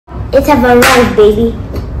It's have arrived, baby.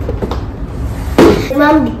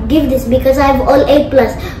 Mom, give this because I have all A+.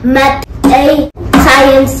 Math A,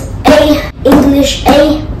 Science A, English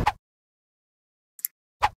A.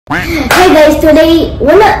 Hey guys, today,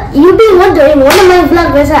 you've been wondering, one of my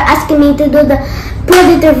vloggers are asking me to do the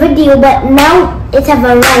Predator video, but now it's have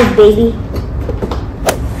arrived, baby.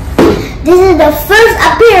 This is the first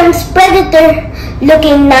appearance Predator,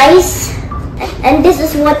 looking nice, and this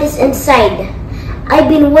is what is inside. I've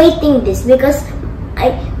been waiting this because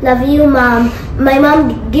I love you, Mom. My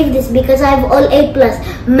mom give this because I have all A+.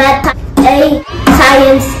 Math A,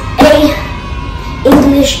 Science A,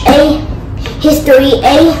 English A, History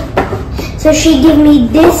A. So she give me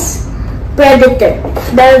this Predator,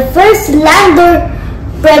 the first lander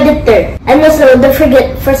Predator, and also the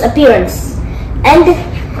frigate first appearance. And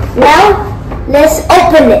now let's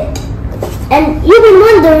open it. And you've been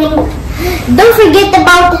wondering, don't forget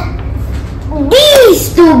about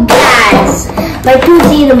these two guys, my two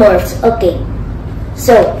xenomorphs. Okay,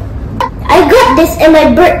 so I got this in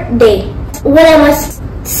my birthday when I was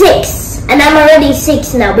 6, and I'm already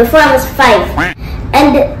 6 now. Before I was 5.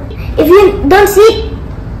 And if you don't see it,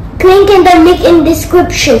 click in the link in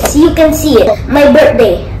description so you can see it. My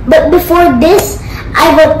birthday. But before this,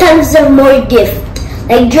 I got tons of more gifts,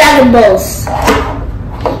 like Dragon Balls.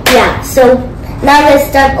 Yeah, so now let's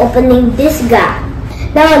start opening this guy.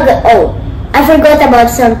 Now I forgot about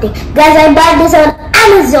something. Guys, I bought this on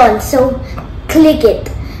Amazon, so click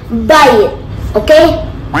it. Buy it. Okay?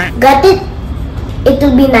 Got it? It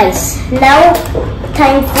will be nice. Now,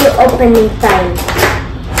 time for opening time.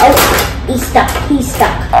 Oh, he's stuck. He's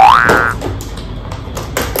stuck.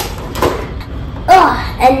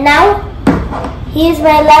 Oh, and now, here's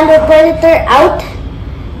my Lander Predator out.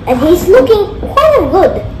 And he's looking kind of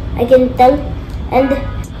good, I can tell. And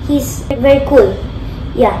he's very cool.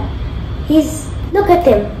 Yeah. Look at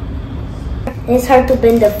him. It's hard to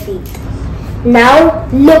bend the feet. Now,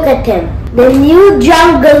 look at him. The new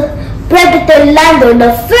Jungle Predator Lander,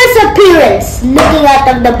 the first appearance, looking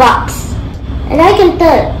out of the box. And I can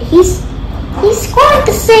tell, he's quite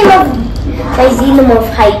the same of my Xenomorph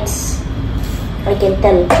heights. I can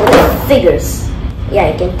tell, with the figures. Yeah,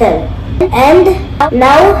 I can tell. And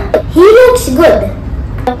now, he looks good.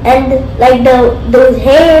 And like those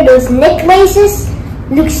hair, those necklaces,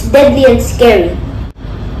 looks deadly and scary.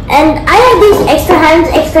 And I have these extra hands,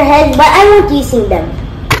 extra heads, but I'm not using them.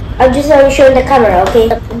 I'll just show the camera, okay?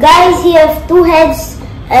 Guys, he have 2 heads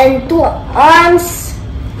and 2 arms,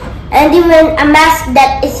 and even a mask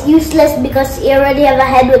that is useless because he already have a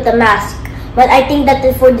head with a mask. But I think that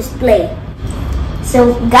is for display.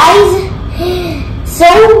 So guys,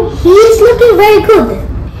 so he's looking very good.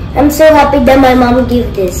 I'm so happy that my mom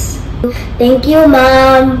gave this. Thank you,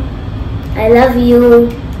 Mom. I love you.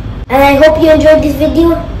 And I hope you enjoyed this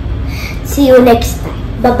video. See you next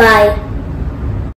time. Bye-bye.